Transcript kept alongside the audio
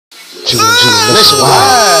GMG Nation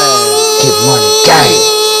Wide. Get money, gang.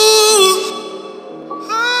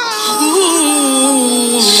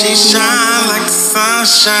 She shine like the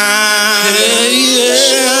sunshine.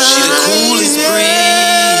 She the coolest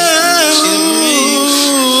breeze. She the breeze.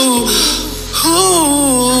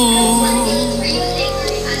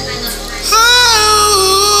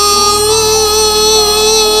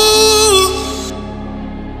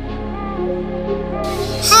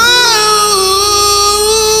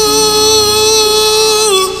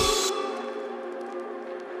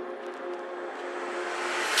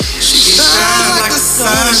 She shine like the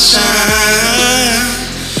sunshine.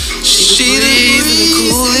 She breathes the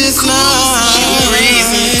coolest night. She breathes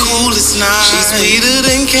the coolest night. She's sweeter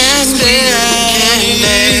than candy.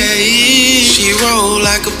 She roll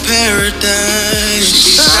like a paradise.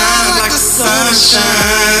 She shine like the sunshine.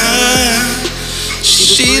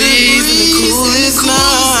 She breathes the coolest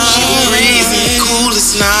night. She breathes the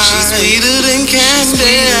coolest night. She's sweeter than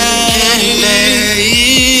candy.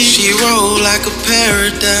 She roll like a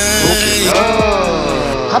paradise.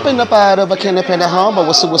 Hopping up out of a candy pen at home, but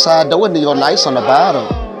with suicide door and neon lights on the bottom.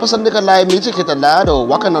 Plus a nigga like me to hit the lotto.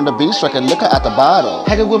 Walking on the beach, drinking liquor at the bottle.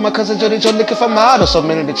 Hanging with my cousin Jody, looking for models. So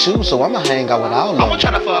many to choose, so I'ma hang out with all of them. I'ma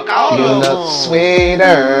try to fuck all of them. You look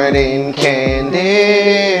sweeter than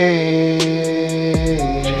candy.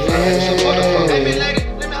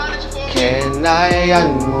 Can I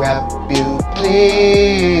unwrap you,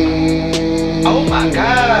 please? Oh my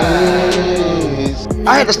God.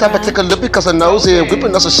 I had to stop and take a look because her nose is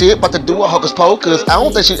whipping us some shit, about to do a hocus pocus. I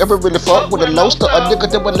don't think she ever really fucked with a loaster. A nigga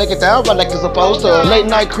that would lay it down right like it's supposed to. Late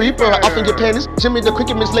night creeper, off in your panties. Jimmy the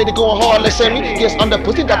cricket miss lady going hard, let's say me. Yes, I'm the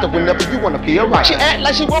pussy doctor whenever you wanna feel right. She act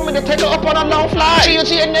like she want me to take her up on a long flight.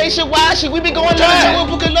 GMG Nation Wide, we be going live. We're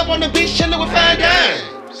booking up on the beach, chilling with fine guys.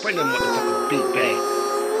 Bring that motherfucking beat back.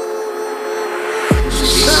 She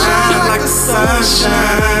shine like the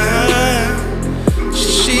sunshine.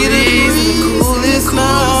 She breathes the coolest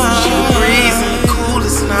night. She breathes the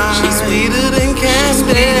coolest night. She's sweeter than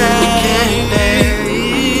candy.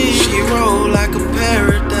 She roll like a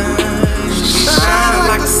paradise. She shine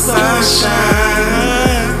like the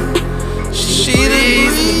sunshine. She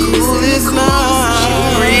breathes the coolest night. She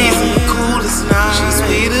breathes the coolest night. She's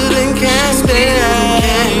sweeter than candy.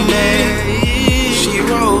 She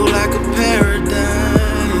roll like a paradise.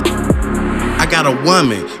 I got a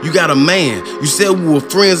woman, you got a man. You said we were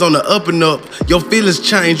friends on the up and up. Your feelings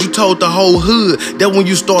changed, you told the whole hood that when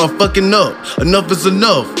you start fucking up, enough is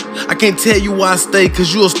enough. I can't tell you why I stay,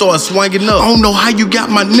 cause you'll start swinging up. I don't know how you got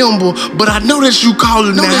my number, but I know that you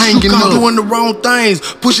calling and hanging up. Doing the wrong things,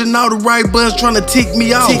 pushing all the right buttons, trying to tick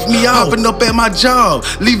me off. Hopping up at my job,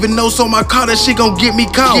 leaving notes on my car that shit gon' get me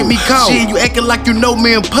caught. Shit, you acting like you know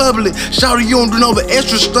me in public. Shawty, you don't do no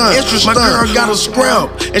extra stunt. My girl got a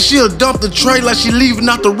scrap, and she'll dump the tray like she leaving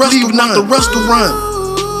out the restaurant.